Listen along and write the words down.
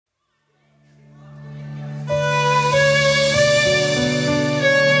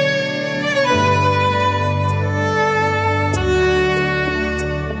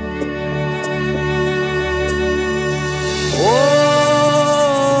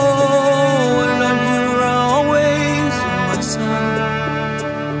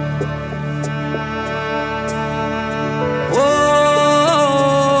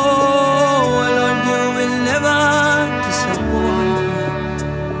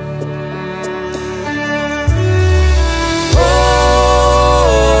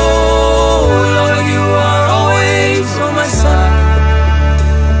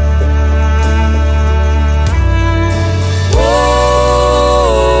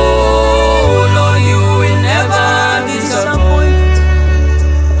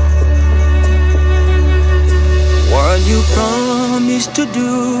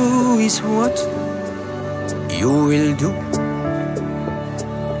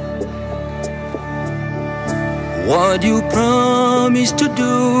What you promise to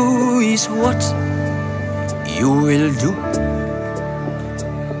do is what you will do.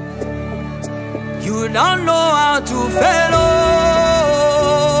 You don't know how to fail.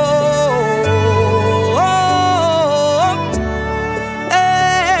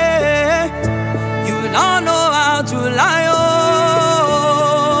 You don't know how to lie.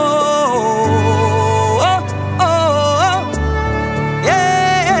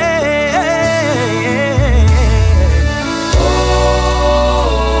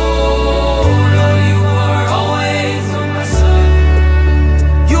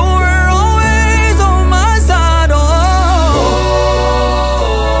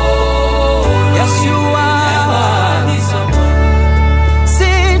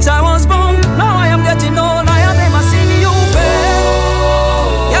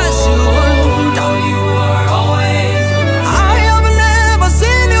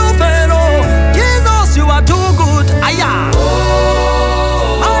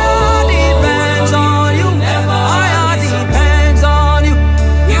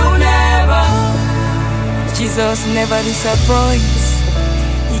 Jesus never disappoints.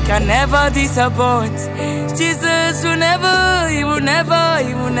 He can never disappoint. Jesus will never, he will never,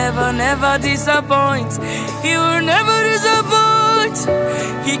 he will never, never disappoint. He will never disappoint.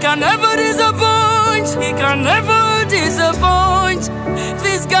 He can never disappoint. He can never disappoint.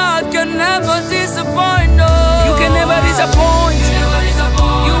 This God can never disappoint. No, you can never disappoint.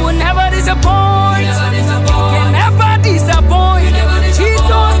 You will never disappoint. You can never disappoint.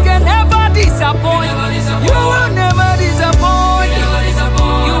 Jesus can never disappoint. You will never disappoint.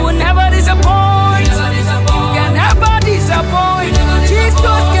 You will never disappoint. You can never disappoint.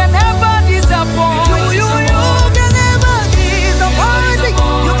 Jesus can never disappoint. You can never disappoint me.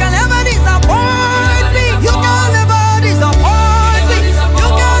 You can never disappoint me. You can never disappoint me.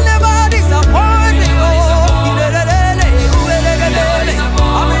 You can never disappoint me.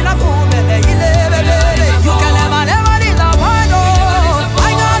 You can never disappoint.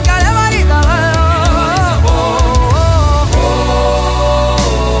 My God can never disappoint.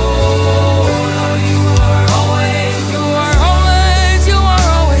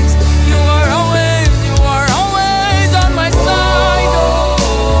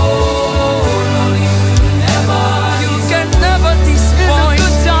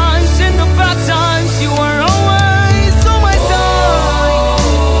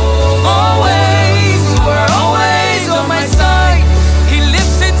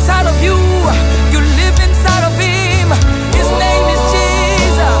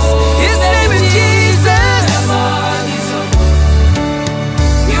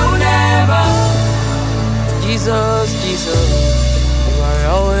 Jesus, you are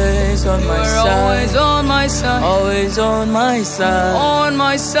always on my side. Always on my side. Always on my side. On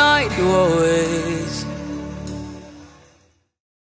my side. You always